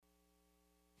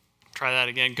Try that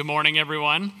again. Good morning,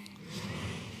 everyone.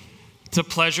 It's a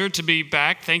pleasure to be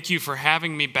back. Thank you for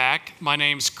having me back. My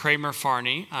name's Kramer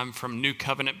Farney. I'm from New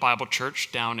Covenant Bible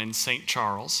Church down in St.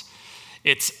 Charles.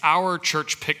 It's our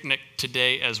church picnic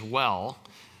today as well,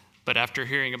 but after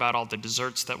hearing about all the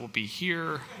desserts that will be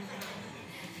here,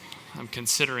 I'm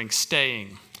considering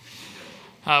staying.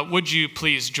 Would you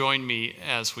please join me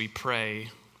as we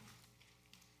pray?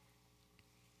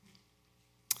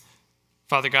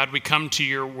 Father God, we come to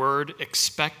your word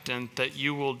expectant that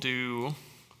you will do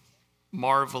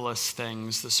marvelous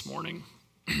things this morning.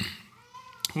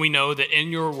 We know that in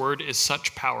your word is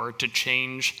such power to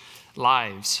change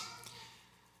lives.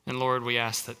 And Lord, we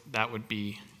ask that that would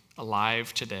be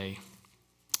alive today.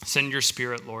 Send your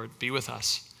spirit, Lord, be with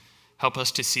us. Help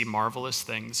us to see marvelous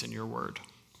things in your word.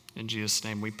 In Jesus'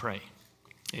 name we pray.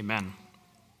 Amen.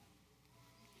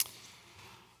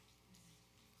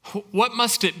 What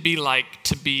must it be like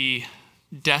to be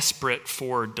desperate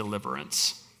for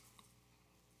deliverance?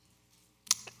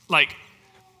 Like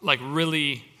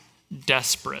really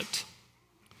desperate.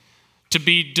 To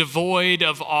be devoid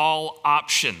of all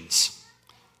options.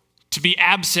 To be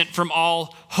absent from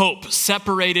all hope,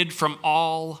 separated from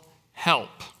all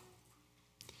help.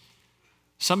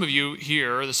 Some of you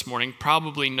here this morning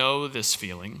probably know this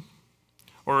feeling,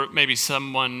 or maybe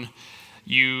someone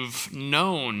you've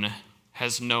known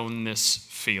has known this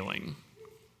feeling.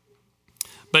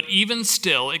 But even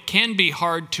still, it can be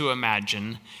hard to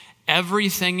imagine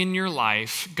everything in your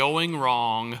life going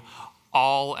wrong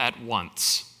all at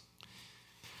once.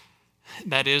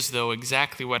 That is, though,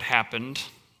 exactly what happened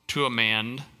to a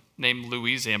man named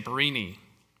Louis Zamperini.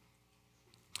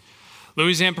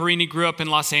 Louis Zamperini grew up in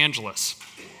Los Angeles,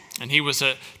 and he was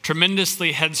a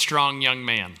tremendously headstrong young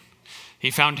man. He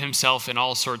found himself in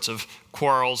all sorts of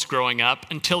quarrels growing up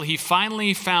until he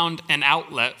finally found an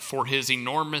outlet for his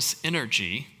enormous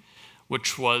energy,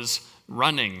 which was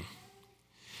running.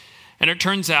 And it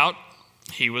turns out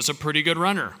he was a pretty good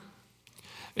runner.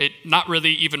 Not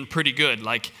really even pretty good,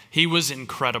 like he was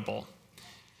incredible.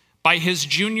 By his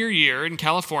junior year in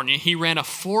California, he ran a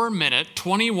 4-minute,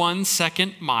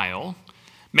 21-second mile,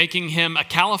 making him a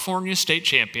California state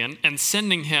champion and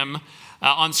sending him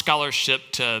on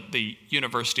scholarship to the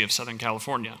University of Southern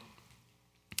California.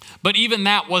 But even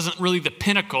that wasn't really the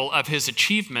pinnacle of his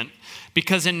achievement,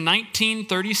 because in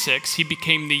 1936, he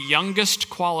became the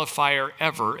youngest qualifier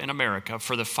ever in America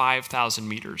for the 5,000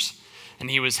 meters.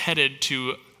 And he was headed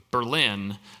to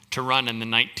Berlin to run in the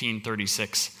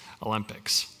 1936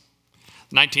 Olympics.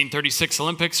 The 1936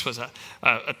 Olympics was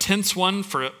a tense one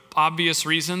for obvious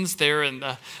reasons there in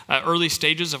the early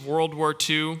stages of World War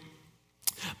II.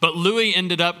 But Louis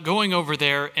ended up going over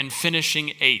there and finishing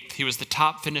 8th. He was the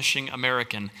top finishing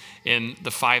American in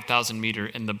the 5,000 meter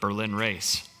in the Berlin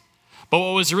race. But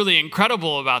what was really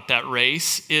incredible about that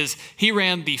race is he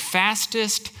ran the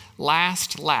fastest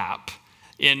last lap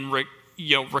in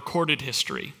recorded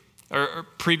history. Or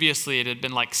previously it had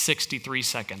been like 63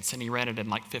 seconds, and he ran it in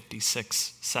like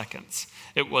 56 seconds.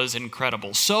 It was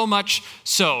incredible. So much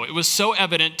so, it was so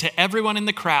evident to everyone in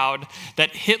the crowd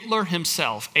that Hitler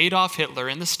himself, Adolf Hitler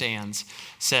in the stands,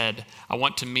 said, "I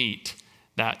want to meet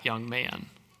that young man."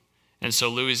 And so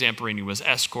Louis Zamperini was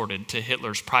escorted to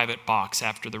Hitler's private box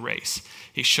after the race.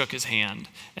 He shook his hand,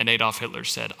 and Adolf Hitler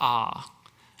said, "Ah,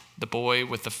 the boy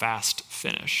with the fast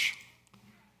finish."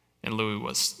 And Louis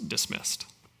was dismissed.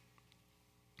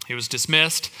 He was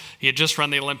dismissed. He had just run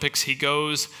the Olympics. He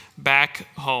goes back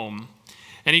home.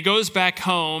 And he goes back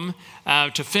home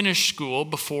to finish school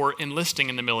before enlisting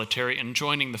in the military and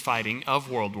joining the fighting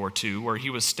of World War II, where he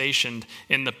was stationed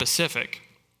in the Pacific.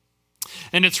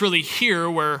 And it's really here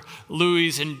where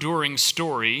Louis' enduring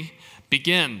story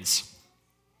begins.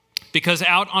 Because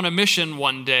out on a mission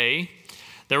one day,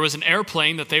 there was an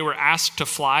airplane that they were asked to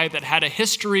fly that had a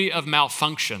history of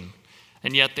malfunction,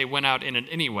 and yet they went out in it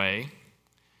anyway.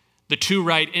 The 2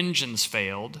 right engines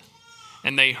failed,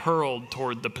 and they hurled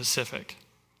toward the Pacific.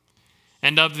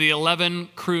 And of the 11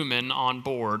 crewmen on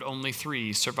board, only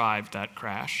 3 survived that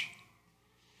crash.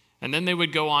 And then they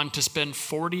would go on to spend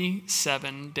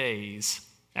 47 days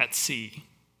at sea.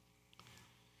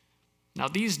 Now,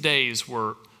 these days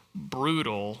were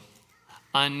brutal,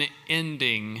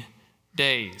 unending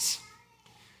days.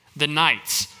 The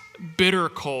nights, bitter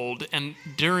cold, and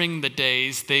during the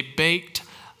days, they baked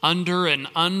under an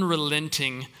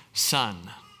unrelenting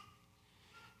sun.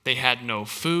 They had no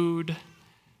food,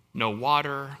 no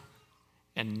water,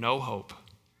 and no hope.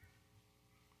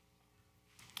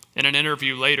 In an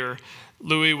interview later,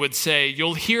 Louis would say,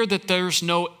 "You'll hear that there's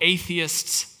no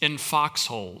atheists in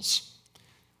foxholes.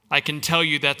 I can tell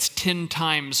you that's 10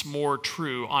 times more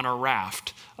true on a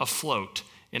raft afloat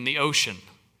in the ocean.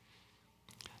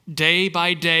 Day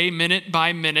by day, minute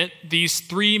by minute, these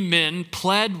 3 men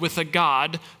pled with a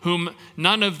God whom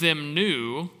none of them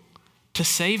knew to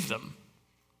save them.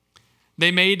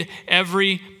 They made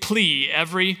every plea,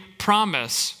 every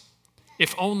promise,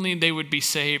 if only they would be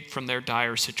saved from their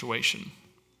dire situation.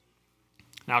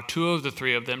 Now, 2 of the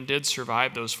 3 of them did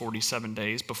survive those 47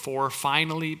 days before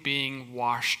finally being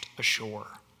washed ashore.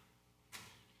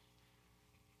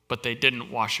 But they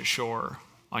didn't wash ashore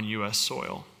on U.S.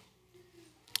 soil.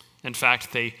 In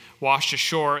fact, they washed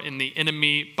ashore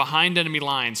behind enemy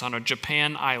lines on a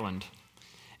Japan island.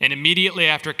 And immediately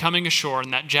after coming ashore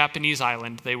in that Japanese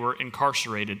island, they were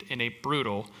incarcerated in a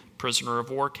brutal prisoner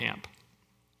of war camp.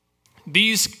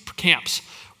 These camps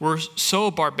were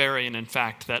so barbarian, in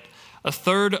fact, that a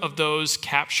third of those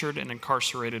captured and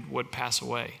incarcerated would pass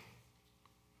away.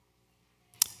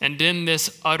 And in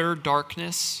this utter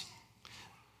darkness,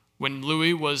 when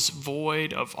Louis was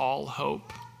void of all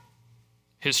hope,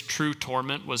 his true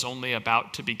torment was only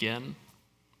about to begin.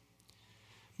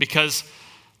 Because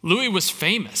Louis was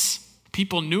famous.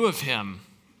 People knew of him,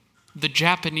 the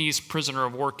Japanese prisoner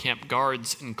of war camp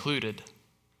guards included.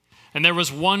 And there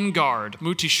was one guard,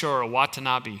 Mutishiro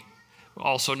Watanabe,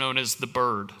 also known as the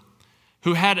Bird,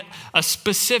 who had a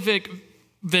specific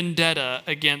vendetta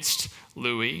against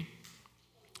Louis.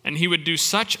 And he would do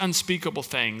such unspeakable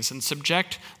things and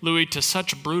subject Louis to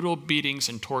such brutal beatings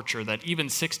and torture that even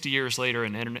 60 years later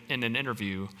in an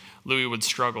interview, Louis would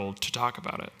struggle to talk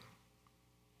about it.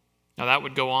 Now that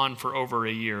would go on for over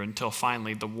a year until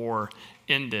finally the war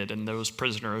ended and those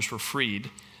prisoners were freed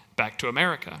back to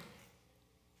America.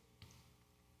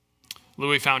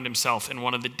 Louis found himself in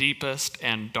one of the deepest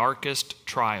and darkest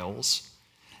trials,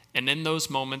 and in those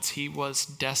moments he was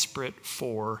desperate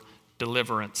for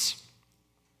deliverance.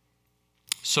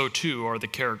 So too are the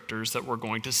characters that we're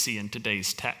going to see in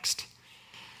today's text.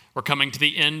 We're coming to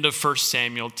the end of 1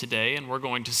 Samuel today, and we're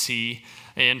going to see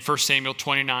in 1 Samuel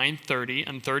 29, 30,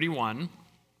 and 31,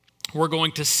 we're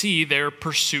going to see their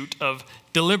pursuit of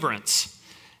deliverance.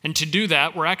 And to do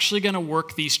that, we're actually going to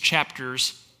work these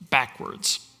chapters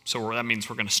backwards. So that means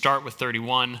we're going to start with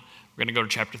 31, we're going to go to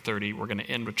chapter 30, we're going to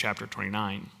end with chapter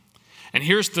 29. And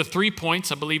here's the 3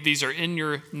 points. I believe these are in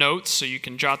your notes, so you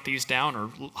can jot these down or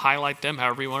highlight them,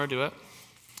 however you want to do it.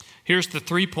 Here's the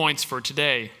 3 points for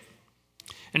today.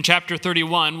 In chapter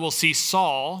 31, we'll see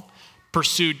Saul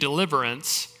pursue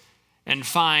deliverance and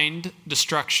find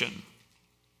destruction.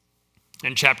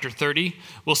 In chapter 30,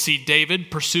 we'll see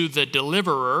David pursue the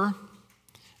deliverer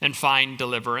and find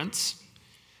deliverance.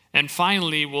 And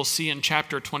finally, we'll see in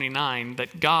chapter 29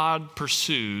 that God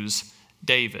pursues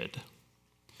David.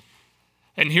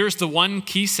 And here's the one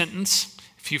key sentence.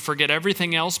 If you forget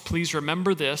everything else, please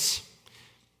remember this: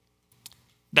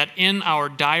 that in our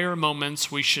dire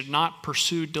moments, we should not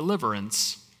pursue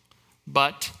deliverance,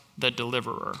 but the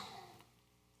deliverer.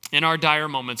 In our dire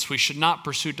moments, we should not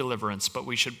pursue deliverance, but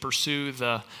we should pursue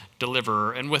the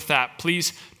deliverer. And with that,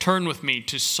 please turn with me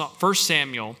to 1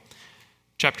 Samuel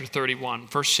chapter 31.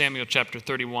 1 Samuel chapter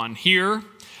 31. Here,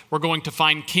 we're going to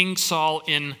find King Saul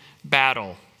in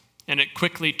battle, and it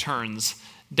quickly turns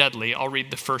deadly. I'll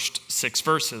read the first 6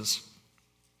 verses.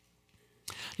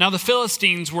 Now the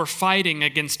Philistines were fighting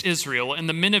against Israel, and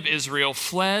the men of Israel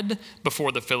fled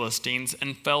before the Philistines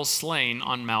and fell slain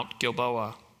on Mount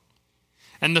Gilboa.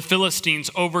 And the Philistines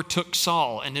overtook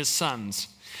Saul and his sons.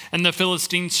 And the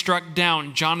Philistines struck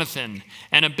down Jonathan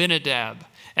and Abinadab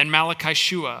and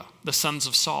Malchishua, the sons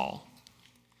of Saul.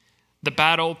 The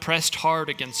battle pressed hard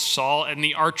against Saul, and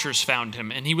the archers found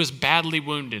him, and he was badly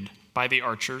wounded by the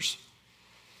archers.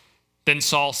 Then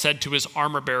Saul said to his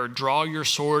armor-bearer, "Draw your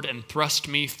sword and thrust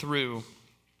me through,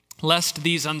 lest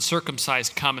these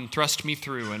uncircumcised come and thrust me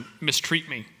through and mistreat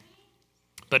me."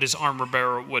 But his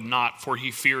armor-bearer would not, for he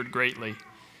feared greatly.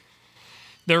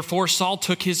 Therefore Saul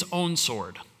took his own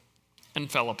sword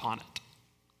and fell upon it.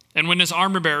 And when his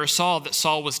armor-bearer saw that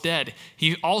Saul was dead,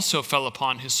 he also fell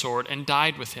upon his sword and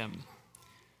died with him.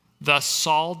 Thus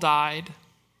Saul died,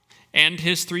 and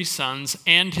his 3 sons,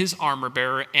 and his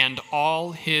armor-bearer, and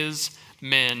all his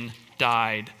men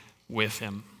died with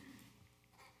him.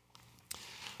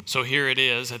 So here it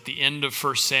is, at the end of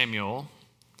 1 Samuel,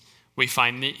 we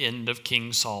find the end of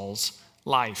King Saul's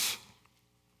life.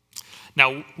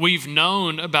 Now, we've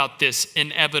known about this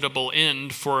inevitable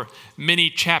end for many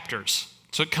chapters,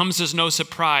 so it comes as no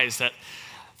surprise that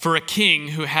for a king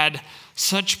who had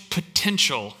such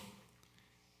potential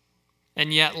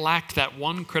and yet lacked that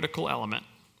one critical element,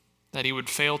 that he would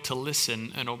fail to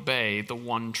listen and obey the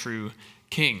one true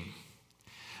king.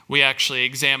 We actually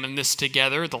examined this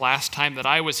together the last time that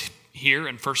I was here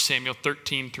in 1 Samuel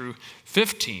 13 through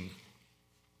 15.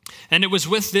 And it was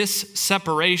with this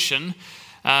separation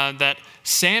that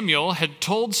Samuel had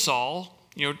told Saul,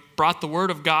 brought the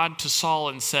word of God to Saul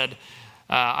and said,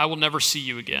 I will never see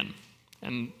you again.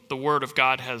 And the word of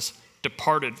God has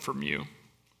departed from you.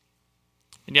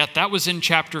 And yet that was in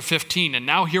chapter 15. And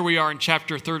now here we are in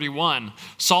chapter 31.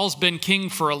 Saul's been king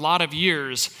for a lot of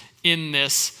years in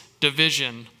this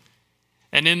division.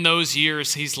 And in those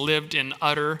years, he's lived in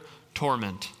utter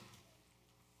torment.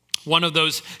 One of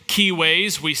those key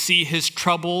ways we see his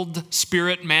troubled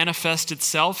spirit manifest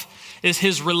itself is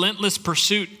his relentless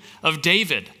pursuit of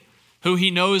David, who he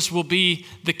knows will be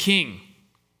the king.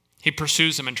 He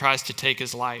pursues him and tries to take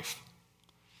his life.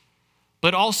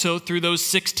 But also through those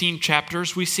 16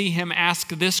 chapters, we see him ask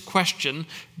this question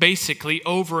basically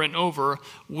over and over: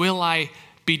 will I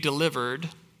be delivered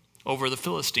over the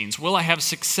Philistines? Will I have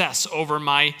success over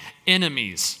my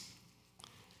enemies?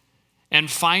 And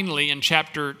finally, in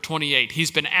chapter 28,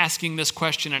 he's been asking this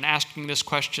question and asking this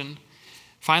question.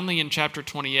 Finally, in chapter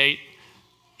 28,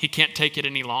 he can't take it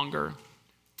any longer.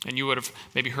 And you would have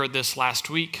maybe heard this last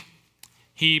week.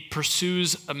 He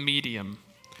pursues a medium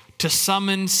to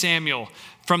summon Samuel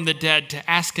from the dead to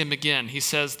ask him again. He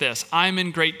says this: I'm in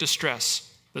great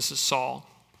distress. This is Saul.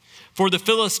 For the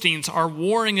Philistines are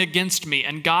warring against me,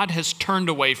 and God has turned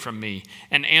away from me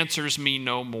and answers me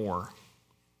no more.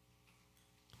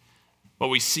 What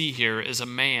we see here is a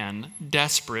man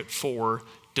desperate for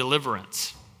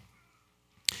deliverance.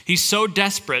 He's so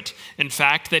desperate, in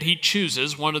fact, that he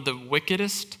chooses one of the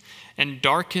wickedest and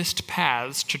darkest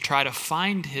paths to try to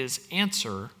find his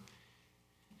answer,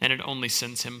 and it only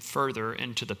sends him further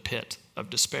into the pit of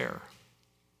despair.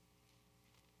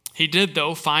 He did,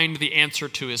 though, find the answer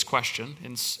to his question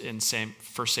in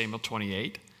 1 Samuel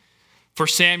 28. For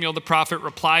Samuel, the prophet,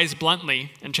 replies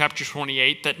bluntly in chapter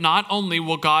 28 that not only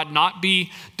will God not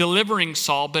be delivering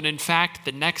Saul, but in fact,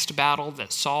 the next battle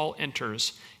that Saul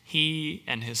enters, he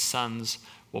and his sons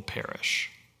will perish.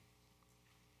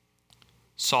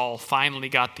 Saul finally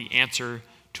got the answer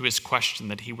to his question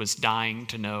that he was dying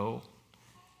to know,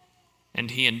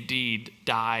 and he indeed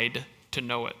died to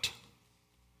know it.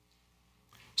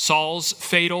 Saul's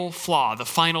fatal flaw, the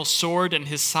final sword in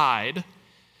his side,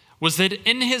 was that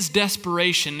in his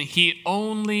desperation, he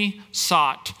only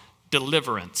sought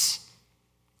deliverance.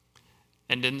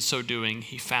 And in so doing,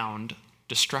 he found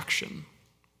destruction.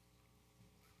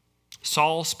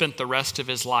 Saul spent the rest of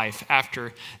his life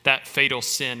after that fatal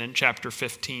sin in chapter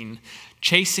 15,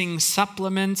 chasing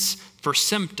supplements for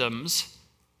symptoms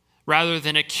rather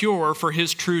than a cure for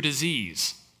his true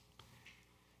disease.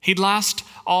 He'd lost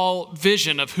all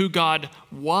vision of who God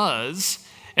was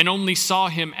and only saw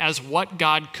him as what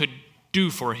God could do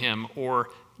for him or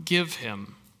give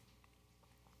him.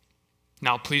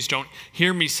 Now, please don't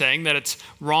hear me saying that it's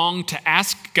wrong to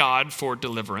ask God for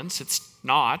deliverance. It's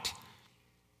not.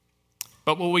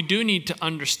 But what we do need to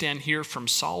understand here from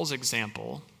Saul's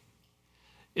example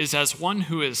is, as one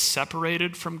who is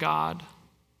separated from God,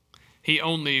 he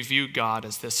only viewed God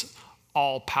as this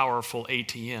all-powerful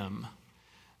ATM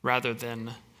rather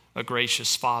than a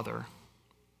gracious Father.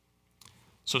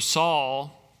 So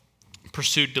Saul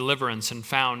pursued deliverance and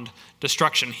found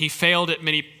destruction. He failed at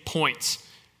many points.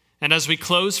 And as we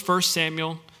close 1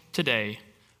 Samuel today,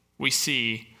 we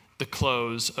see the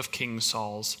close of King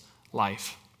Saul's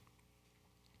life.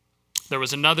 There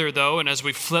was another, though, and as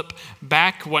we flip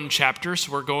back one chapter,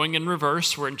 so we're going in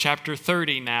reverse, we're in chapter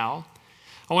 30 now,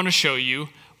 I want to show you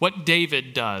what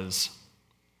David does.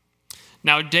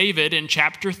 Now, David in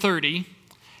chapter 30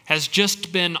 has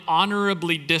just been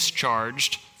honorably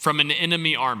discharged from an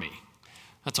enemy army.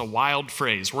 That's a wild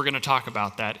phrase. We're going to talk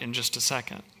about that in just a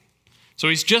second. So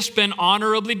he's just been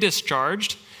honorably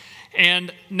discharged,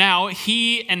 and now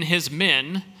he and his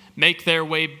men make their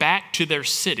way back to their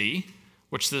city,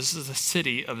 which this is the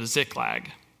city of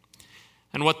Ziklag.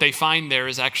 And what they find there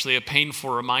is actually a painful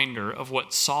reminder of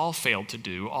what Saul failed to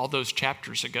do all those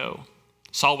chapters ago.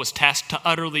 Saul was tasked to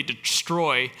utterly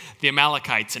destroy the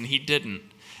Amalekites, and he didn't.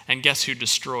 And guess who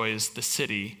destroys the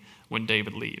city when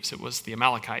David leaves? It was the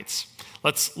Amalekites.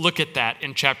 Let's look at that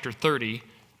in chapter 30,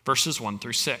 verses 1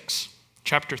 through 6.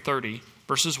 Chapter 30,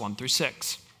 verses 1 through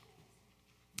 6.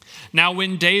 Now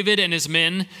when David and his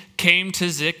men came to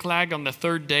Ziklag on the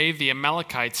third day, the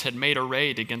Amalekites had made a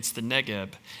raid against the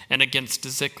Negeb and against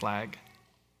Ziklag.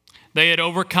 They had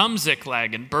overcome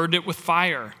Ziklag and burned it with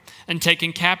fire and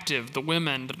taken captive the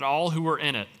women and all who were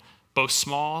in it, both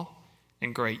small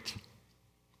and great.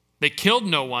 They killed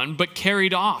no one, but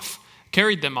carried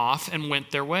them off and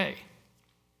went their way.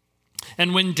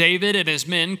 And when David and his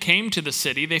men came to the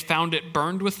city, they found it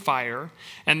burned with fire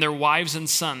and their wives and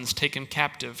sons taken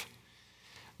captive.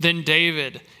 Then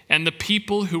David and the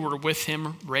people who were with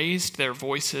him raised their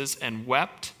voices and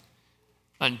wept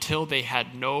until they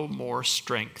had no more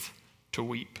strength to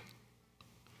weep.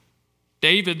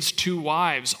 David's 2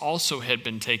 wives also had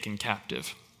been taken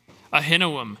captive,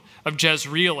 Ahinoam of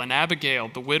Jezreel and Abigail,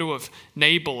 the widow of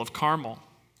Nabal of Carmel.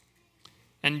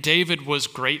 And David was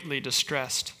greatly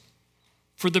distressed,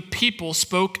 for the people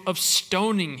spoke of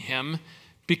stoning him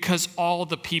because all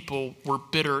the people were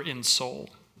bitter in soul,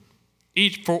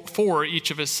 for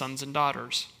each of his sons and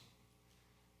daughters.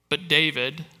 But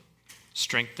David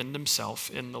strengthened himself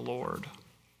in the Lord.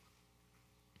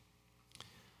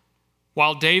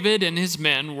 While David and his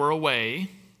men were away,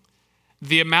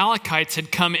 the Amalekites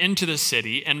had come into the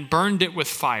city and burned it with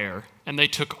fire, and they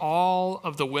took all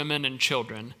of the women and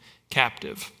children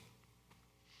captive.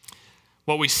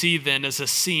 What we see then is a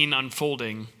scene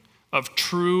unfolding of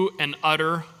true and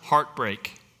utter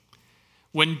heartbreak,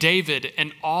 when David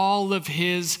and all of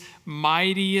his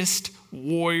mightiest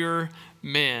warrior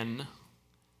men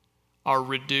are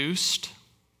reduced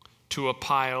to a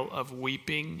pile of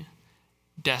weeping,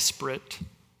 desperate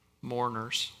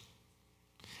mourners.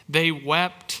 They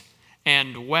wept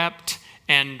and wept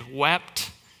and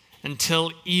wept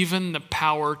until even the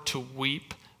power to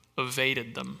weep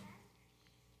evaded them.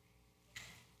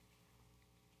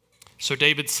 So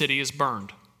David's city is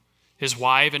burned, his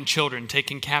wife and children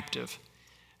taken captive,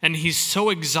 and he's so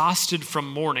exhausted from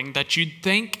mourning that you'd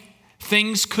think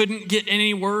things couldn't get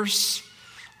any worse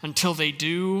until they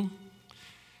do.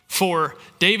 For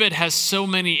David has so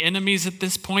many enemies at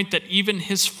this point that even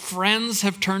his friends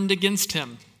have turned against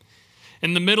him.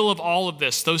 In the middle of all of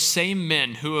this, those same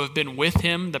men who have been with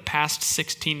him the past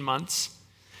 16 months,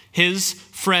 his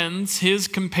friends, his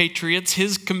compatriots,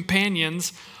 his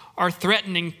companions, are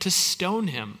threatening to stone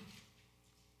him.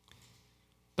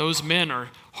 Those men are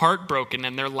heartbroken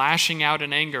and they're lashing out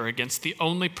in anger against the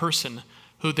only person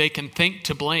who they can think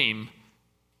to blame.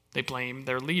 They blame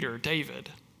their leader, David.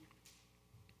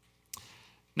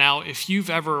 Now, if you've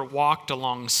ever walked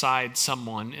alongside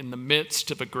someone in the midst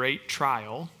of a great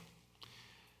trial,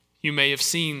 you may have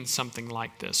seen something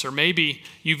like this, or maybe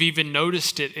you've even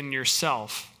noticed it in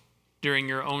yourself during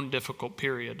your own difficult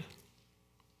period.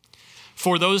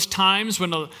 For those times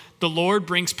when the Lord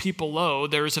brings people low,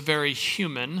 there is a very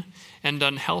human and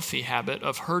unhealthy habit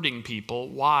of hurting people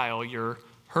while you're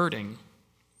hurting.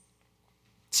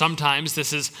 Sometimes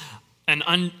this is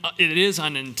it is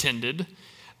unintended,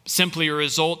 simply a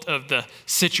result of the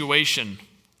situation,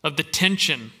 of the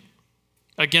tension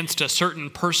against a certain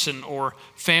person or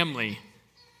family.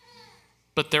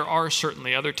 But there are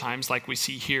certainly other times, like we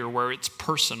see here, where it's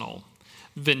personal,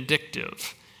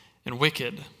 vindictive, and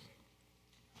wicked.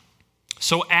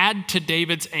 So add to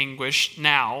David's anguish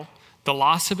now the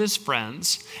loss of his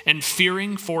friends and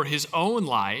fearing for his own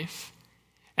life,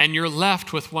 and you're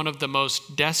left with one of the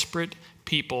most desperate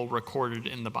people recorded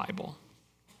in the Bible.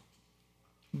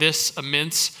 This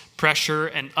immense pressure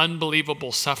and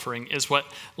unbelievable suffering is what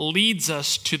leads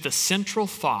us to the central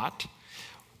thought,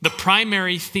 the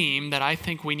primary theme that I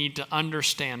think we need to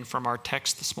understand from our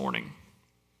text this morning.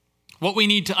 What we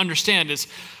need to understand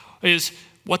is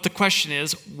what the question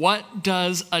is: what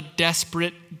does a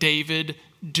desperate David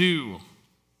do?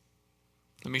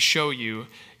 Let me show you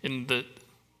in the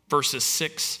verses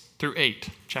 6 through 8,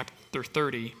 chapter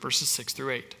 30, verses 6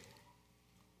 through 8.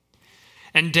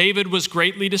 And David was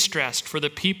greatly distressed, for the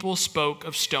people spoke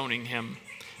of stoning him,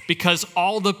 because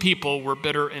all the people were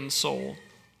bitter in soul,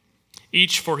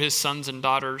 each for his sons and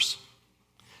daughters.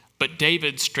 But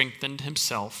David strengthened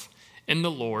himself in the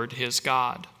Lord his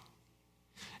God.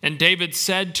 And David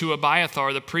said to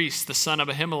Abiathar the priest, the son of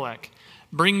Ahimelech,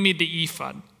 "Bring me the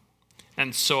ephod."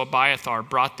 And so Abiathar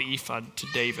brought the ephod to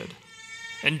David.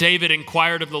 And David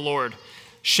inquired of the Lord,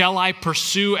 "Shall I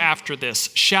pursue after this?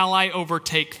 Shall I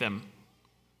overtake them?"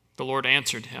 The Lord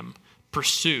answered him,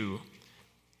 "Pursue,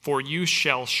 for you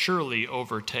shall surely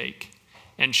overtake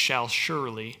and shall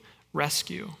surely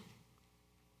rescue."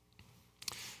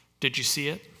 Did you see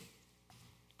it?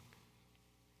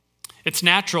 It's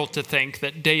natural to think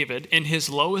that David, in his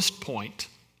lowest point,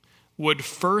 would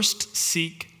first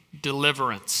seek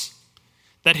deliverance,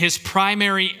 that his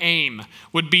primary aim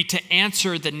would be to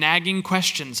answer the nagging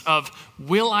questions of,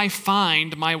 will I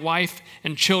find my wife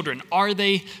and children? Are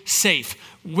they safe?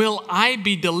 Will I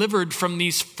be delivered from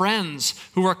these friends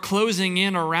who are closing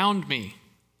in around me?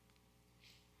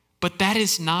 But that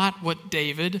is not what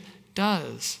David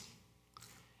does.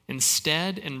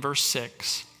 Instead, in verse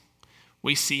 6,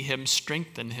 we see him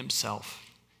strengthen himself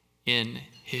in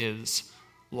his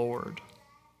Lord.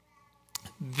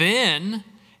 Then,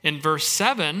 in verse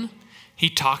 7, he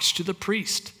talks to the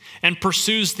priest and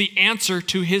pursues the answer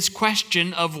to his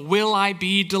question of, will I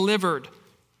be delivered?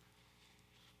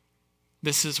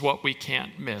 This is what we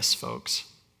can't miss,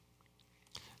 folks.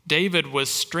 David was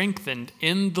strengthened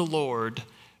in the Lord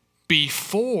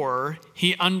before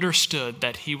he understood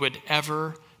that he would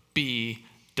ever be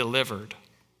delivered.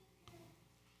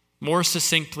 More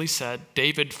succinctly said,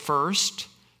 David first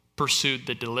pursued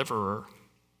the deliverer,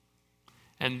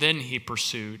 and then he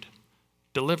pursued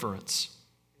deliverance.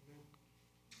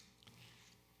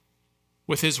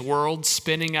 With his world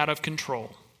spinning out of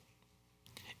control,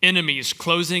 enemies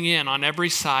closing in on every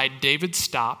side, David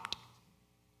stopped.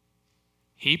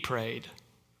 He prayed,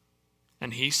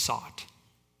 and he sought,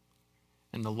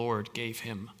 and the Lord gave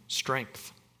him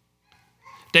strength.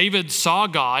 David saw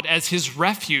God as his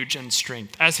refuge and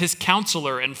strength, as his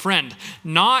counselor and friend,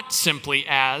 not simply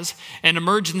as an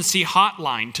emergency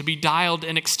hotline to be dialed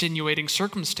in extenuating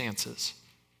circumstances.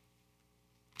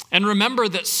 And remember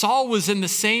that Saul was in the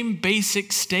same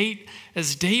basic state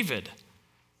as David.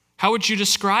 How would you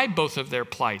describe both of their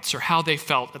plights or how they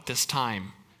felt at this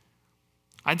time?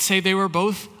 I'd say they were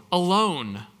both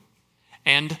alone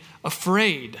and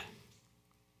afraid,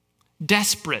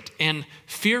 desperate and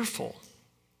fearful.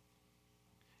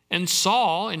 And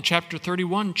Saul, in chapter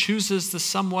 31, chooses the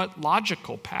somewhat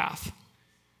logical path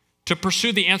to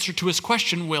pursue the answer to his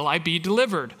question, will I be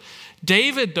delivered?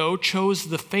 David, though, chose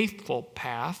the faithful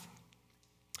path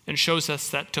and shows us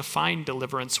that to find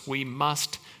deliverance, we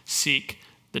must seek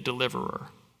the deliverer.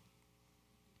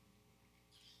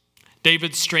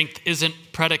 David's strength isn't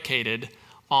predicated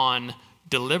on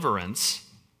deliverance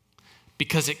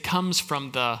because it comes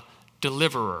from the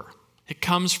deliverer. It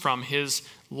comes from his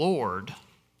Lord.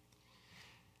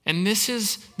 And this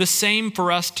is the same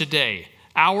for us today.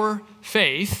 Our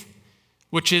faith,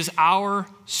 which is our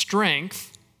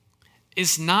strength,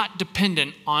 is not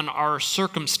dependent on our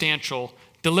circumstantial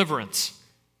deliverance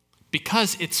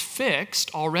because it's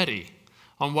fixed already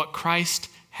on what Christ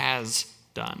has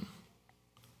done.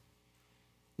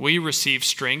 We receive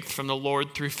strength from the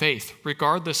Lord through faith,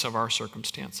 regardless of our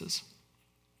circumstances.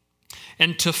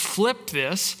 And to flip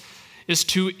this is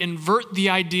to invert the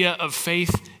idea of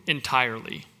faith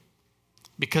entirely,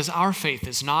 because our faith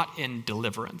is not in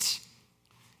deliverance.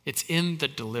 It's in the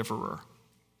deliverer.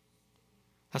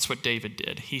 That's what David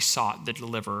did. He sought the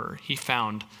deliverer. He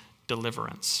found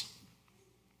deliverance.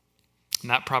 And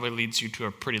that probably leads you to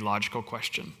a pretty logical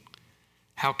question.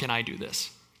 How can I do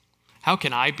this? How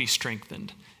can I be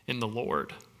strengthened in the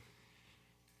Lord?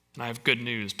 And I have good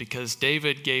news, because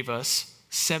David gave us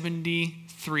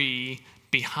 73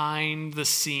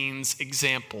 behind-the-scenes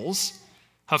examples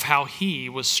of how he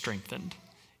was strengthened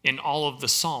in all of the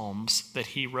Psalms that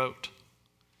he wrote.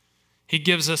 He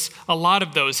gives us a lot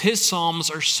of those. His Psalms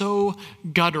are so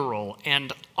guttural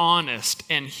and honest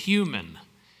and human.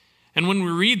 And when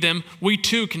we read them, we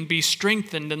too can be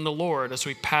strengthened in the Lord as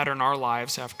we pattern our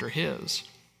lives after his.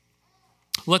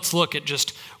 Let's look at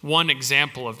just one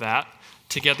example of that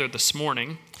together this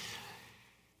morning.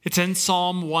 It's in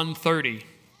Psalm 130.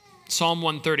 Psalm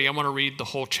 130, I want to read the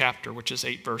whole chapter, which is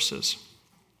 8 verses.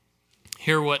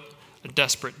 Hear what a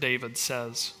desperate David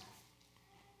says.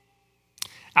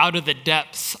 Out of the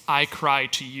depths I cry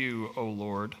to you, O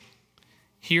Lord.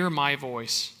 Hear my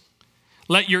voice.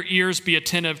 Let your ears be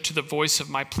attentive to the voice of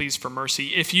my pleas for mercy.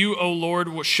 If you, O Lord,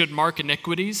 should mark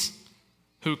iniquities,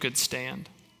 who could stand?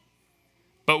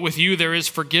 But with you there is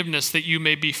forgiveness, that you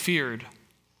may be feared.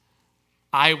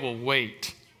 I will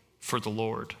wait for the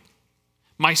Lord.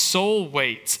 My soul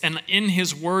waits, and in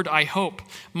his word I hope.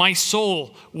 My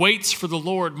soul waits for the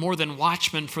Lord more than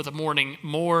watchmen for the morning,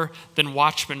 more than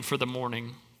watchmen for the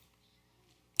morning.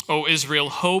 O Israel,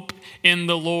 hope in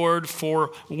the Lord,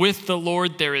 for with the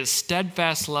Lord there is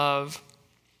steadfast love,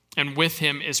 and with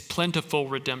him is plentiful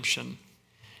redemption,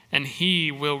 and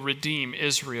he will redeem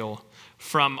Israel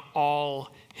from all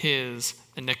his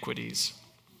iniquities.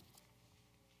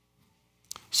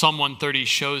 Psalm 130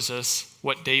 shows us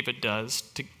what David does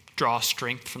to draw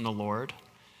strength from the Lord,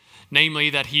 namely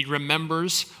that he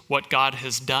remembers what God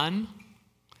has done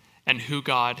and who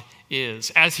God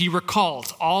is. As he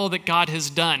recalls all that God has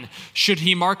done, should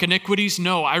he mark iniquities?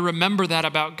 No, I remember that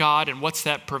about God, and what's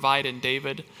that provide in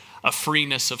David? A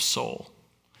freeness of soul.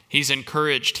 He's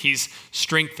encouraged, he's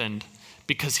strengthened,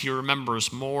 because he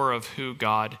remembers more of who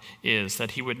God is,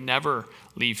 that he would never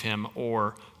leave him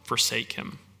or forsake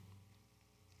him.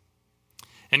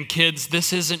 And kids,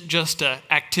 this isn't just an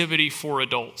activity for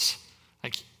adults.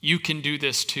 Like, you can do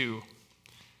this too.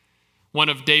 One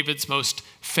of David's most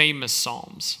famous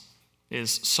psalms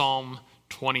is Psalm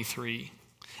 23.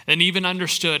 And even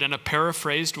understood in a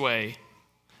paraphrased way,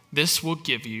 this will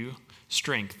give you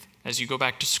strength as you go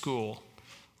back to school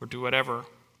or do whatever.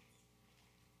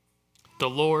 The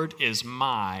Lord is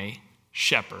my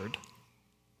shepherd.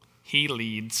 He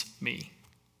leads me.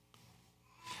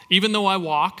 Even though I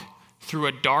walk through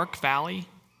a dark valley,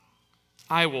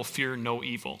 I will fear no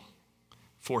evil,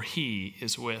 for he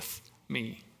is with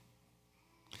me.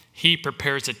 He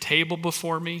prepares a table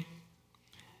before me,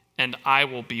 and I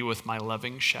will be with my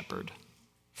loving shepherd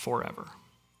forever.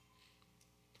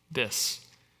 This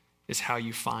is how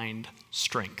you find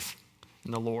strength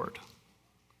in the Lord.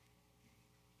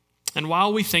 And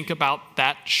while we think about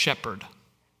that shepherd,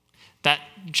 that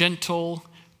gentle,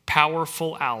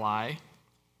 powerful ally,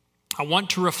 I want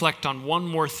to reflect on one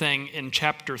more thing in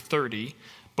chapter 30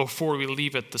 before we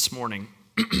leave it this morning.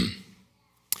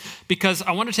 Because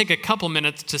I want to take a couple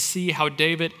minutes to see how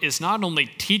David is not only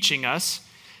teaching us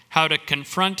how to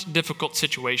confront difficult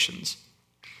situations,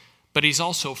 but he's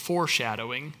also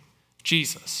foreshadowing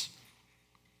Jesus.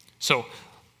 So,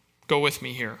 go with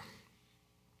me here.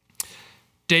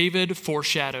 David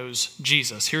foreshadows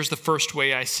Jesus. Here's the first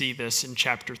way I see this in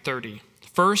chapter 30.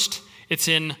 First, it's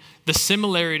in the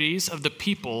similarities of the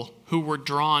people who were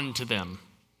drawn to them.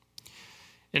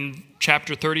 In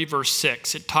chapter 30, verse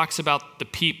 6, it talks about the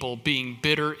people being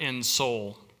bitter in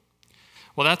soul.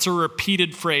 Well, that's a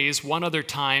repeated phrase one other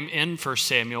time in 1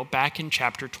 Samuel, back in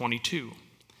chapter 22.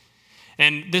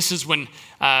 And this is when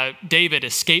David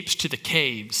escapes to the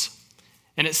caves.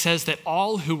 And it says that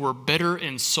all who were bitter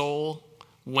in soul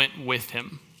went with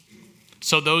him.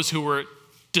 So those who were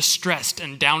distressed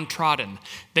and downtrodden,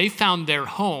 they found their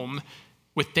home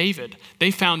with David.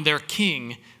 They found their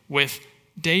king with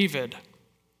David.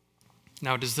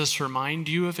 Now, does this remind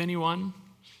you of anyone?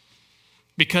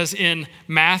 Because in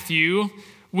Matthew,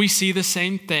 we see the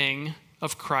same thing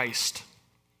of Christ.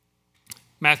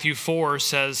 Matthew 4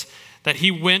 says that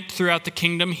he went throughout the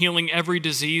kingdom healing every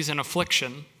disease and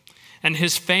affliction, and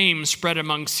his fame spread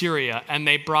among Syria, and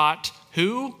they brought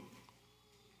who?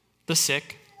 The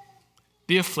sick,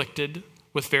 the afflicted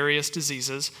with various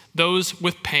diseases, those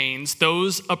with pains,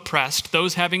 those oppressed,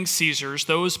 those having seizures,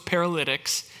 those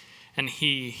paralytics, and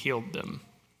he healed them.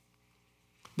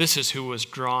 This is who was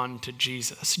drawn to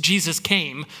Jesus. Jesus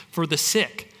came for the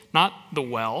sick, not the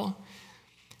well.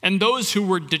 And those who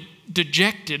were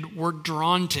dejected were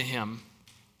drawn to him.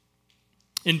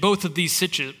 In both of these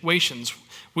situations,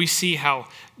 we see how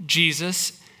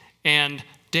Jesus and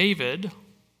David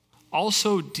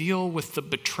also deal with the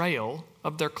betrayal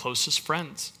of their closest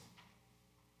friends.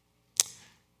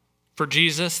 For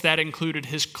Jesus, that included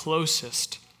his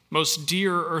closest, most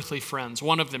dear earthly friends,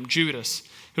 one of them, Judas,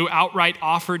 who outright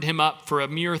offered him up for a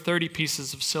mere 30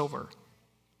 pieces of silver.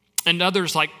 And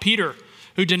others like Peter,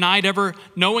 who denied ever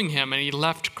knowing him, and he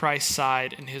left Christ's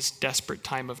side in his desperate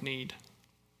time of need.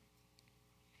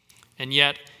 And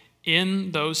yet,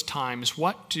 in those times,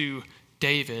 what do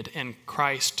David and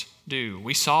Christ do?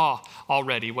 We saw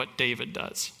already what David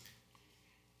does.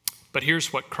 But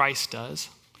here's what Christ does.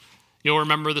 You'll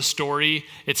remember the story.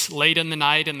 It's late in the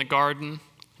night in the garden.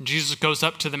 Jesus goes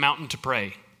up to the mountain to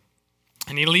pray.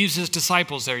 And he leaves his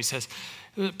disciples there. He says,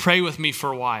 pray with me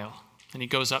for a while. And he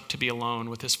goes up to be alone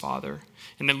with his Father.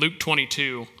 And in Luke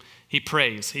 22, he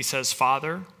prays. He says,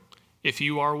 Father, if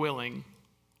you are willing,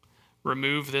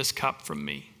 remove this cup from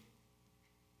me.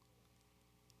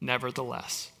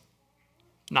 Nevertheless,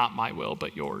 not my will,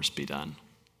 but yours be done.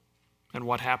 And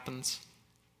what happens?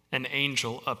 An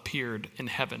angel appeared in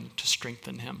heaven to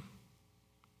strengthen him.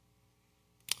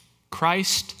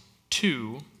 Christ,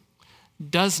 too,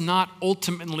 does not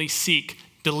ultimately seek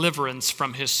deliverance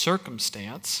from his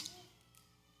circumstance.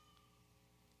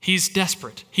 He's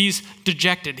desperate. He's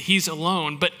dejected. He's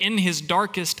alone. But in his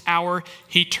darkest hour,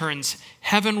 he turns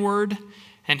heavenward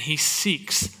and he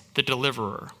seeks the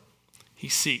deliverer. He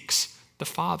seeks the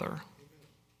Father.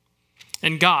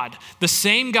 And God, the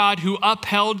same God who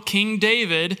upheld King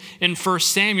David in 1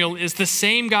 Samuel, is the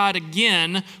same God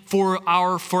again for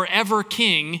our forever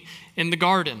King in the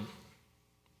garden.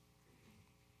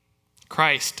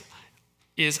 Christ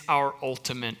is our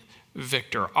ultimate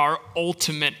victor, our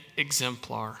ultimate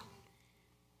exemplar.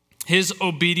 His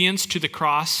obedience to the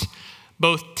cross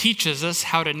both teaches us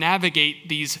how to navigate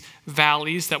these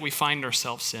valleys that we find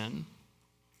ourselves in,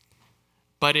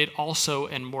 but it also,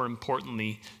 and more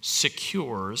importantly,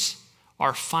 secures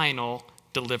our final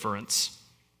deliverance.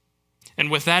 And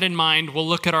with that in mind, we'll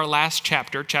look at our last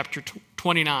chapter, chapter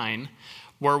 29,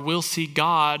 where we'll see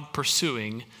God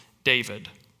pursuing David.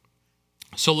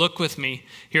 So look with me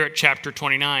here at chapter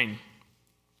 29.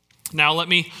 Now let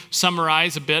me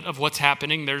summarize a bit of what's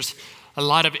happening. There's a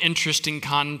lot of interesting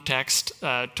context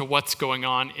to what's going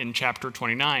on in chapter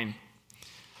 29.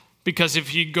 Because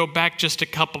if you go back just a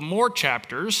couple more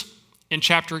chapters, in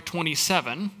chapter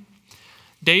 27,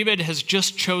 David has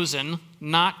just chosen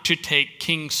not to take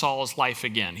King Saul's life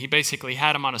again. He basically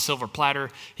had him on a silver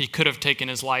platter. He could have taken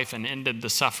his life and ended the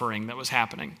suffering that was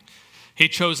happening. He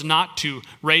chose not to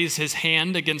raise his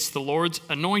hand against the Lord's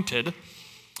anointed.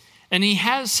 And he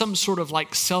has some sort of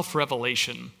like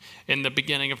self-revelation in the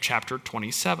beginning of chapter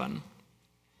 27.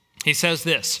 He says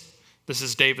this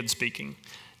is David speaking.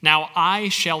 Now I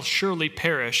shall surely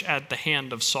perish at the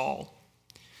hand of Saul.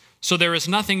 So there is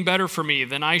nothing better for me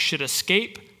than I should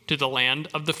escape to the land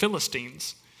of the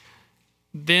Philistines.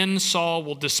 Then Saul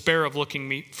will despair of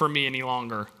looking for me any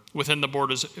longer within the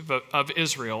borders of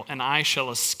Israel, and I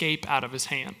shall escape out of his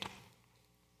hand.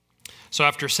 So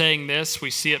after saying this,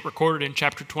 we see it recorded in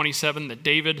chapter 27 that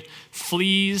David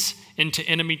flees into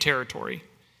enemy territory.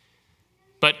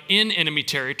 But in enemy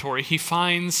territory, he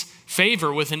finds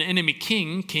favor with an enemy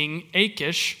king, King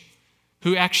Achish,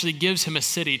 who actually gives him a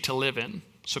city to live in.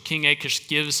 So King Achish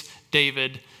gives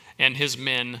David and his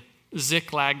men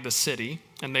Ziklag the city,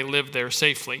 and they live there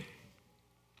safely.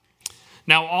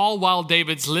 Now, all while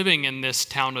David's living in this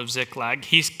town of Ziklag,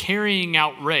 he's carrying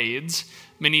out raids,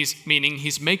 meaning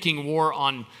he's making war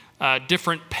on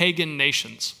different pagan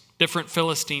nations, different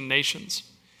Philistine nations.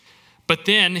 But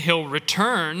then he'll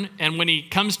return, and when he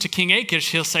comes to King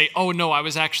Achish, he'll say, oh no, I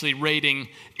was actually raiding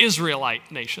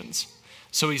Israelite nations.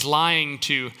 So he's lying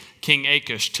to King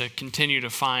Achish to continue to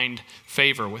find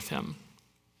favor with him.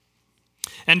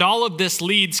 And all of this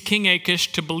leads King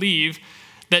Achish to believe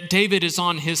that David is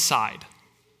on his side.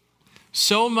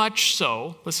 So much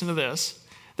so, listen to this,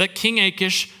 that King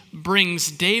Achish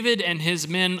brings David and his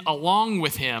men along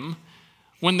with him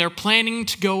when they're planning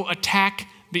to go attack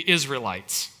the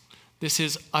Israelites. This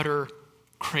is utter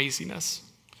craziness.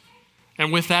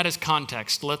 And with that as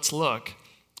context, let's look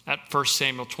at 1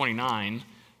 Samuel 29,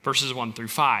 verses 1 through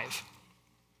 5.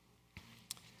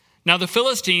 Now the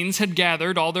Philistines had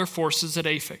gathered all their forces at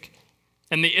Aphek,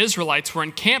 and the Israelites were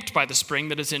encamped by the spring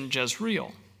that is in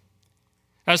Jezreel.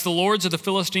 As the lords of the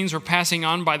Philistines were passing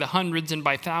on by the hundreds and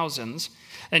by thousands,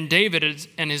 and David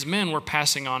and his men were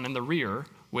passing on in the rear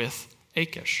with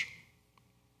Achish.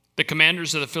 The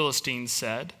commanders of the Philistines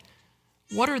said,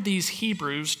 "What are these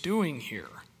Hebrews doing here?"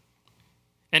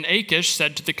 And Achish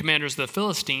said to the commanders of the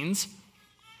Philistines,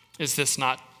 "Is this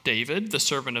not David, the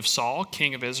servant of Saul,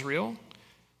 king of Israel,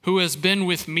 who has been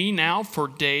with me now for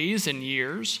days and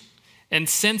years? And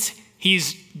since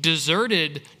he's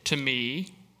deserted to me,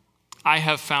 I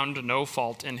have found no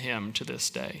fault in him to this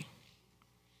day."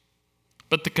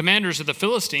 But the commanders of the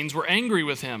Philistines were angry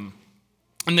with him.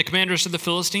 And the commanders of the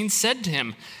Philistines said to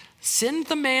him, "Send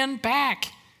the man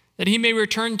back, that he may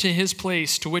return to his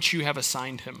place to which you have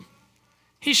assigned him.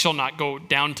 He shall not go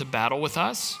down to battle with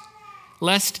us,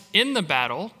 lest in the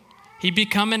battle he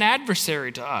become an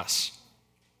adversary to us.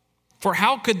 For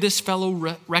how could this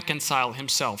fellow reconcile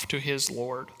himself to his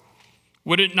Lord?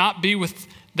 Would it not be with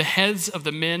the heads of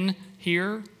the men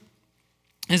here?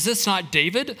 Is this not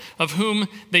David, of whom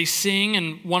they sing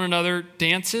and one another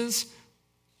dances?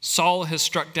 Saul has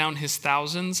struck down his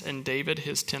thousands, and David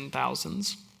his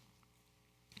 10,000s.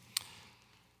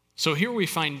 So here we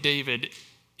find David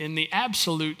in the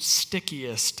absolute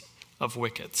stickiest of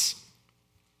wickets.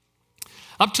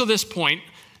 Up to this point,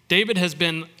 David has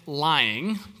been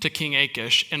lying to King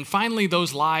Achish, and finally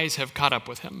those lies have caught up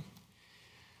with him.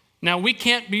 Now, we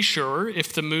can't be sure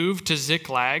if the move to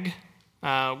Ziklag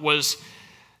was,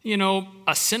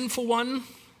 a sinful one,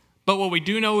 but what we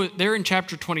do know, there in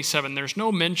chapter 27, there's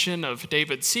no mention of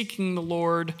David seeking the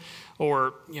Lord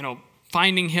or,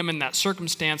 finding him in that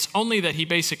circumstance, only that he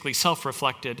basically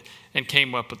self-reflected and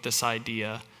came up with this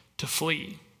idea to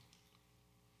flee.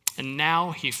 And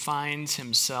now he finds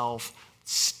himself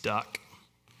stuck.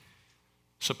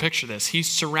 So picture this. He's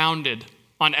surrounded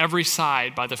on every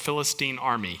side by the Philistine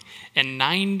army, and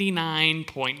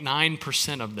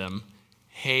 99.9% of them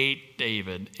hate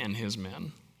David and his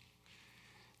men.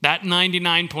 That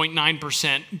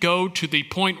 99.9% go to the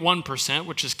 0.1%,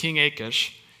 which is King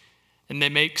Achish, and they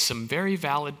make some very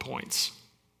valid points.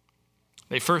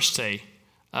 They first say,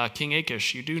 King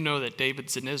Achish, you do know that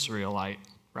David's an Israelite,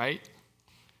 right?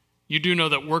 You do know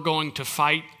that we're going to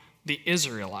fight the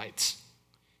Israelites.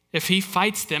 If he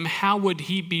fights them, how would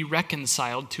he be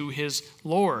reconciled to his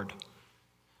Lord?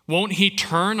 Won't he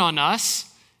turn on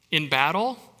us in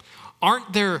battle?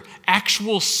 Aren't there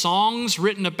actual songs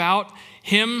written about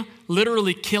him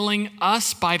literally killing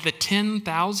us by the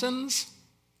 10,000s?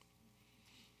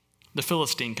 The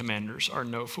Philistine commanders are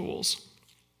no fools.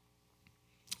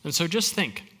 And so just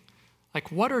think,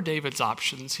 what are David's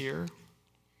options here?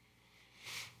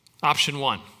 Option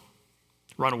 1,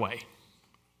 run away.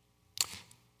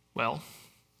 Well,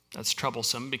 that's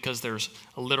troublesome because there's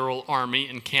a literal army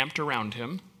encamped around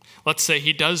him. Let's say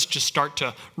he does just start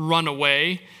to run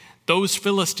away. Those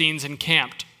Philistines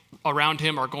encamped around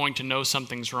him are going to know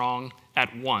something's wrong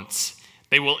at once.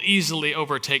 They will easily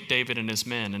overtake David and his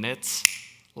men, and it's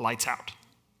lights out.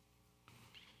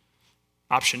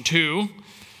 Option 2,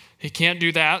 he can't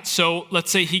do that. So let's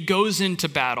say he goes into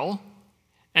battle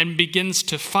and begins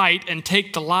to fight and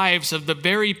take the lives of the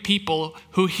very people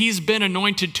who he's been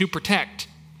anointed to protect.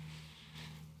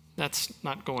 That's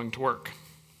not going to work.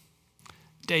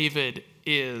 David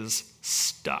is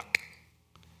stuck.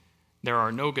 There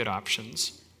are no good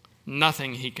options,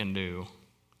 nothing he can do,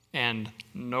 and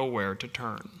nowhere to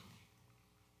turn.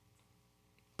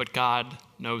 But God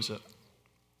knows it.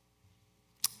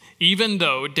 Even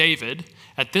though David,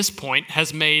 at this point,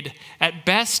 has made, at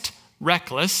best,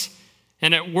 reckless,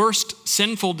 and at worst,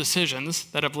 sinful decisions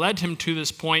that have led him to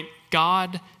this point,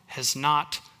 God has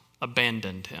not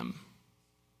abandoned him.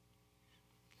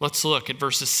 Let's look at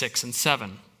verses 6 and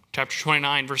 7. Chapter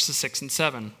 29, verses 6 and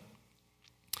 7.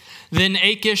 Then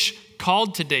Achish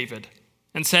called to David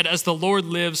and said, "As the Lord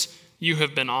lives, you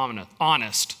have been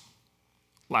honest."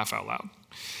 Laugh out loud.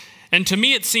 "And to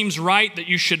me it seems right that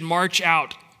you should march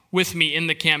out with me in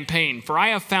the campaign, for I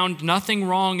have found nothing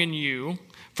wrong in you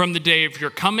from the day of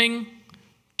your coming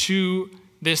to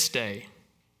this day.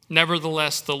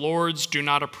 Nevertheless, the Lords do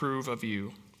not approve of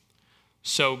you.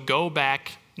 So go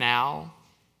back now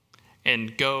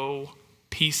and go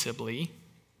peaceably,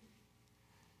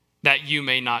 that you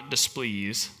may not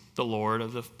displease the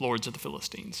lords of the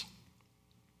Philistines."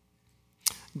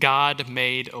 God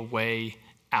made a way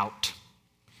out.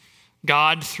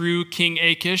 God, through King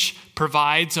Achish,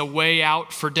 provides a way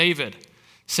out for David,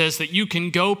 says that you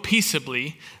can go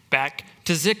peaceably back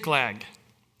to Ziklag.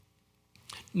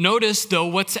 Notice, though,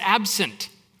 what's absent.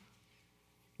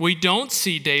 We don't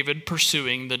see David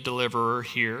pursuing the deliverer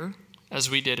here, as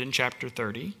we did in chapter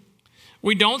 30.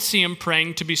 We don't see him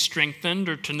praying to be strengthened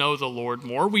or to know the Lord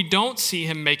more. We don't see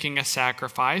him making a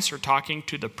sacrifice or talking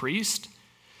to the priest.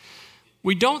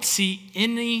 We don't see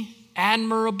any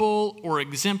admirable or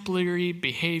exemplary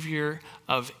behavior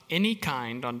of any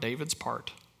kind on David's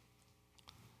part.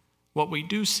 What we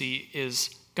do see is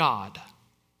God.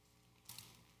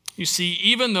 You see,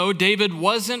 even though David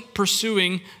wasn't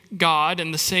pursuing God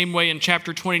in the same way in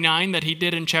chapter 29 that he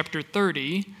did in chapter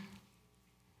 30,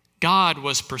 God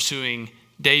was pursuing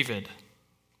David.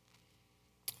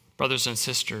 Brothers and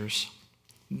sisters,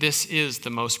 this is the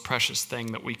most precious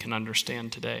thing that we can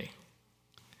understand today.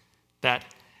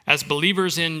 That as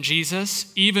believers in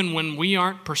Jesus, even when we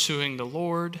aren't pursuing the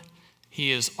Lord,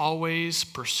 he is always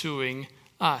pursuing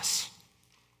us.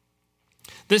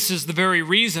 This is the very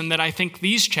reason that I think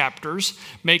these chapters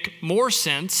make more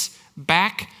sense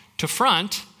back to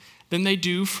front than they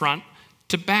do front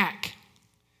to back.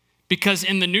 Because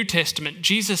in the New Testament,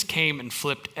 Jesus came and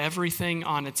flipped everything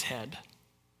on its head.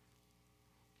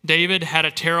 David had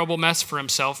a terrible mess for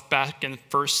himself back in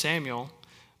 1 Samuel,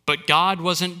 but God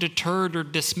wasn't deterred or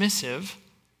dismissive.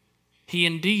 He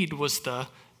indeed was the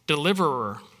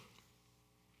deliverer.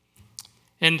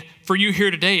 And for you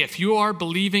here today, if you are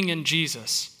believing in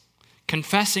Jesus,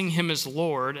 confessing him as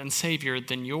Lord and Savior,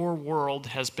 then your world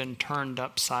has been turned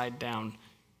upside down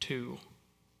too.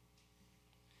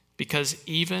 Because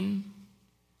even,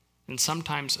 and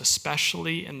sometimes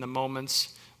especially in the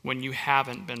moments when you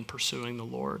haven't been pursuing the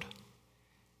Lord,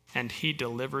 and he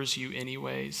delivers you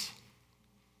anyways,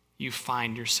 you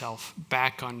find yourself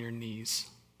back on your knees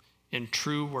in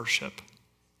true worship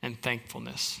and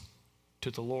thankfulness to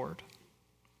the Lord.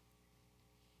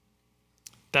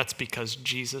 That's because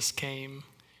Jesus came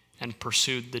and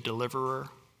pursued the deliverer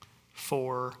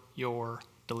for your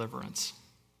deliverance.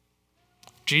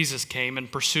 Jesus came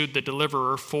and pursued the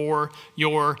deliverer for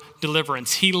your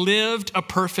deliverance. He lived a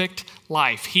perfect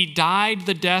life. He died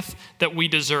the death that we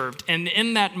deserved. And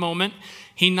in that moment,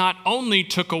 he not only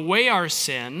took away our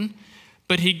sin,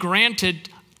 but he granted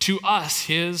to us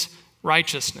his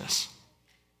righteousness.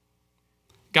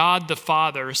 God the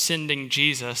Father sending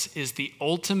Jesus is the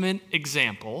ultimate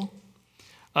example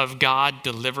of God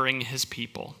delivering his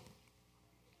people.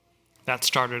 That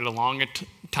started a long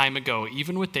time ago,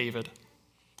 even with David,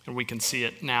 and we can see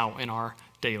it now in our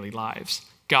daily lives.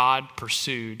 God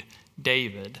pursued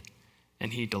David,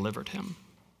 and he delivered him.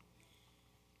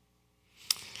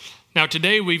 Now,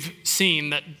 today we've seen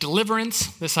that deliverance,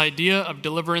 this idea of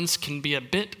deliverance, can be a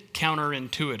bit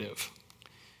counterintuitive,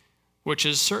 which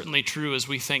is certainly true as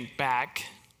we think back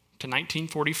to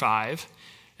 1945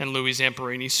 and Louis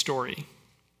Zamperini's story.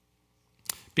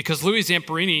 Because Louis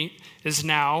Zamperini is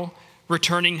now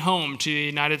returning home to the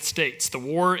United States. The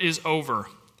war is over,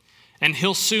 and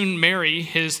he'll soon marry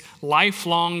his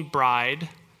lifelong bride.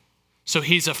 So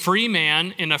he's a free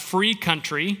man in a free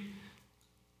country,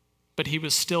 but he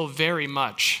was still very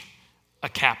much a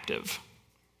captive.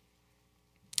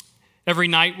 Every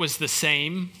night was the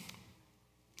same.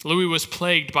 Louis was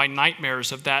plagued by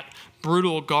nightmares of that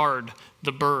brutal guard,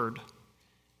 the Bird.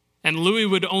 And Louis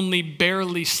would only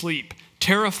barely sleep,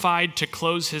 terrified to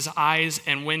close his eyes,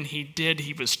 and when he did,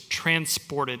 he was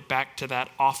transported back to that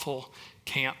awful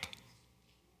camp.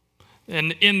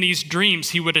 And in these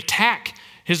dreams, he would attack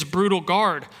his brutal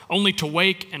guard, only to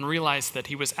wake and realize that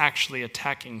he was actually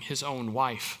attacking his own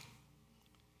wife.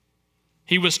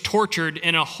 He was tortured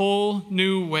in a whole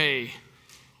new way,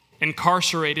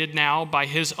 incarcerated now by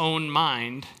his own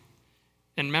mind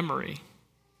and memory.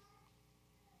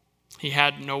 He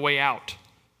had no way out,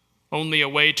 only a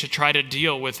way to try to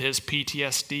deal with his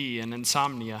PTSD and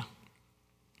insomnia.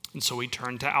 And so he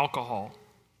turned to alcohol.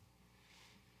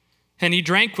 And he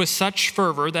drank with such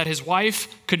fervor that his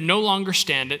wife could no longer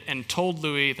stand it and told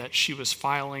Louis that she was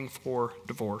filing for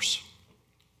divorce.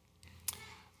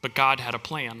 But God had a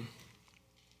plan.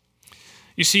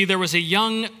 You see, there was a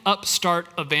young upstart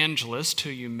evangelist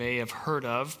who you may have heard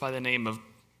of by the name of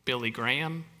Billy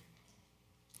Graham.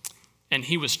 And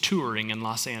he was touring in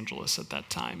Los Angeles at that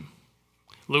time.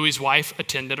 Louis's wife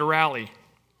attended a rally.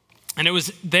 And it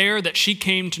was there that she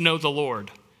came to know the Lord.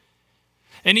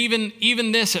 And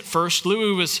even this at first,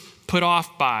 Louis was put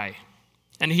off by.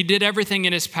 And he did everything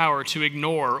in his power to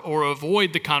ignore or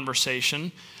avoid the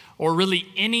conversation or really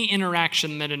any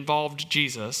interaction that involved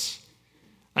Jesus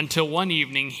until one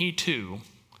evening he too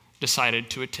decided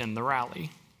to attend the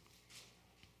rally.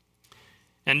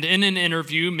 And in an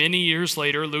interview many years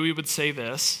later, Louis would say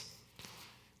this: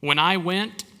 "When I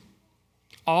went,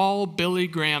 all Billy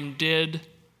Graham did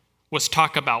was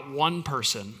talk about one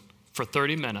person for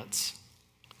 30 minutes,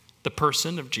 the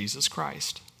person of Jesus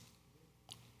Christ."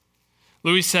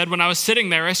 Louis said, "When I was sitting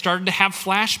there, I started to have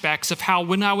flashbacks of how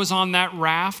when I was on that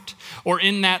raft or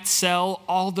in that cell,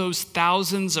 all those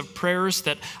thousands of prayers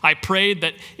that I prayed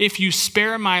that if you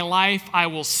spare my life, I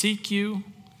will seek you.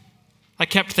 I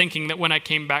kept thinking that when I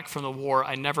came back from the war,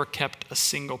 I never kept a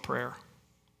single prayer."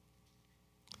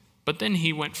 But then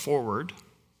he went forward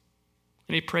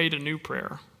and he prayed a new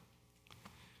prayer.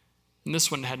 And this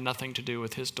one had nothing to do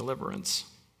with his deliverance.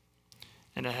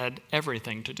 And it had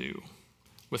everything to do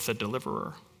with the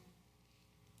deliverer.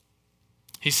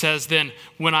 He says, "Then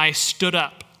when I stood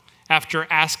up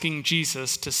after asking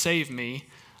Jesus to save me,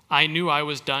 I knew I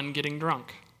was done getting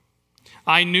drunk.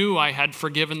 I knew I had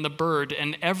forgiven the Bird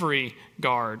and every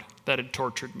guard that had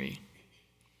tortured me.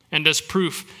 And as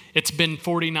proof, it's been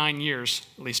 49 years,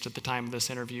 at least at the time of this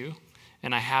interview,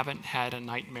 and I haven't had a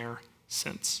nightmare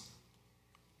since."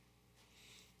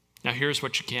 Now here's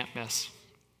what you can't miss.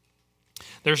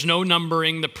 There's no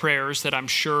numbering the prayers that I'm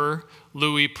sure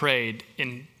Louis prayed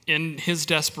in his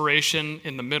desperation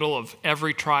in the middle of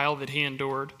every trial that he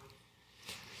endured.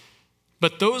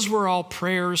 But those were all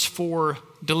prayers for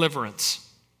deliverance.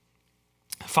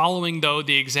 Following, though,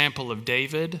 the example of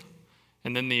David,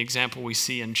 and then the example we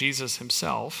see in Jesus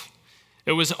himself,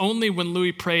 it was only when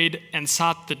Louis prayed and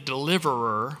sought the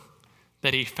deliverer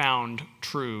that he found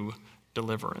true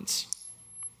deliverance.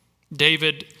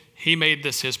 David, he made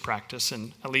this his practice,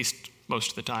 and at least most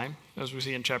of the time, as we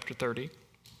see in chapter 30.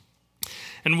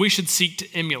 And we should seek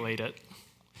to emulate it.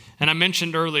 And I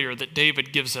mentioned earlier that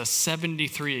David gives us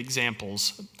 73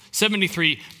 examples,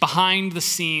 73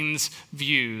 behind-the-scenes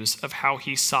views of how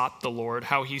he sought the Lord,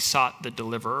 how he sought the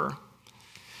deliverer.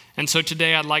 And so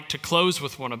today I'd like to close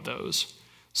with one of those,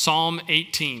 Psalm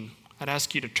 18. I'd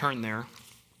ask you to turn there.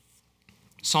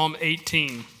 Psalm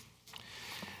 18.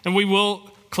 And we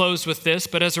will close with this,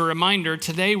 but as a reminder,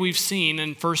 today we've seen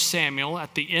in 1 Samuel,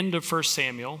 at the end of 1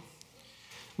 Samuel,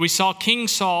 we saw King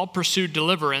Saul pursue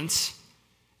deliverance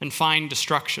and find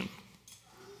destruction.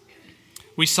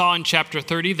 We saw in chapter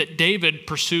 30 that David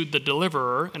pursued the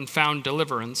deliverer and found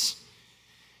deliverance.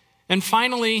 And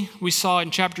finally, we saw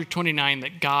in chapter 29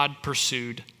 that God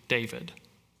pursued David.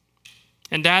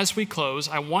 And as we close,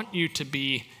 I want you to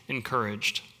be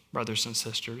encouraged, brothers and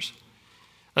sisters,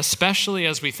 especially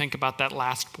as we think about that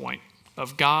last point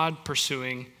of God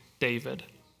pursuing David.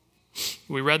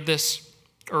 We read this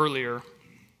earlier.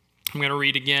 I'm going to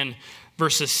read again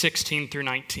verses 16 through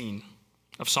 19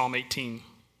 of Psalm 18.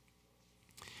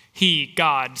 "He,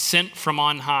 God, sent from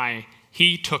on high.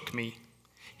 He took me.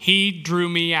 He drew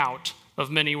me out of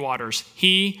many waters.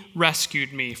 He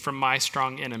rescued me from my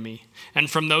strong enemy and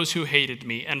from those who hated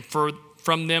me and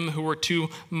from them who were too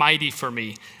mighty for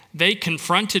me. They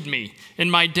confronted me in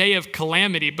my day of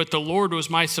calamity, but the Lord was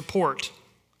my support.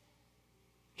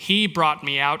 He brought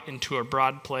me out into a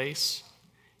broad place.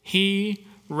 He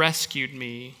rescued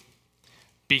me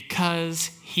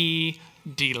because he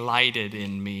delighted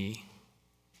in me.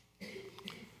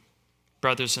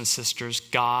 Brothers and sisters,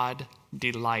 God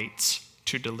delights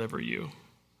to deliver you.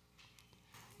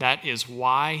 That is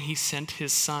why he sent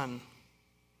his son.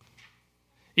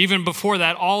 Even before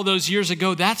that, all those years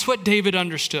ago, that's what David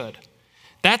understood.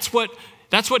 That's what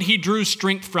he drew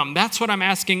strength from. That's what I'm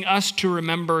asking us to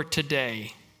remember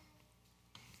today.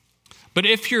 But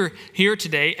if you're here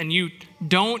today and you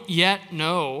don't yet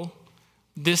know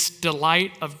this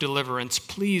delight of deliverance,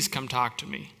 please come talk to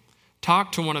me.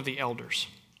 Talk to one of the elders.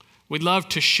 We'd love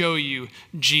to show you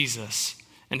Jesus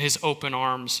and his open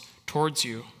arms towards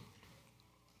you.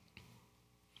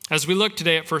 As we look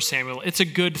today at 1 Samuel, it's a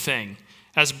good thing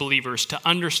as believers to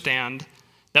understand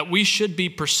that we should be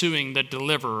pursuing the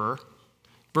deliverer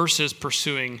versus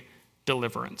pursuing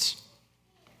deliverance.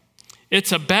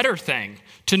 It's a better thing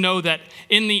to know that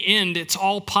in the end, it's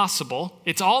all possible.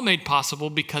 It's all made possible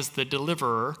because the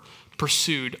deliverer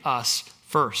pursued us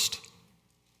first.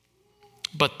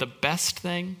 But the best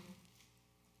thing,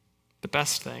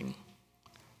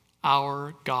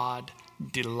 our God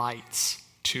delights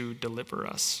to deliver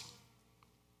us.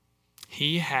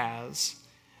 He has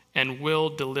and will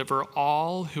deliver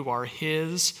all who are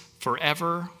his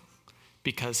forever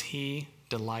because he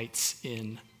delights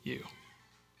in you.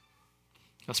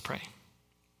 Let's pray.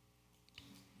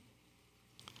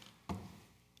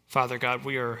 Father God,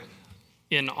 we are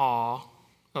in awe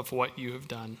of what you have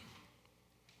done.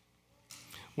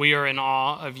 We are in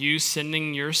awe of you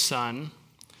sending your Son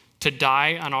to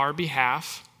die on our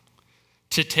behalf,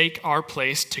 to take our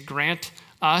place, to grant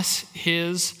us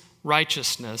his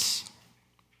righteousness.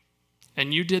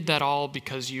 And you did that all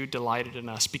because you delighted in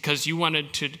us, because you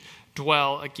wanted to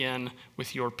dwell again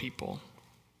with your people.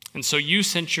 And so you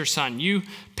sent your Son. You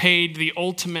paid the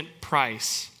ultimate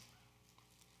price.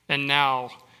 And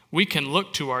now we can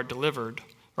look to our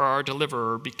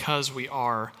deliverer because we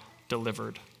are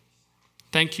delivered.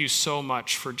 Thank you so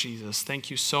much for Jesus.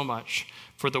 Thank you so much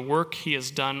for the work he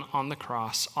has done on the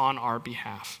cross on our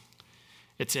behalf.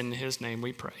 It's in his name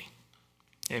we pray.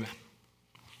 Amen.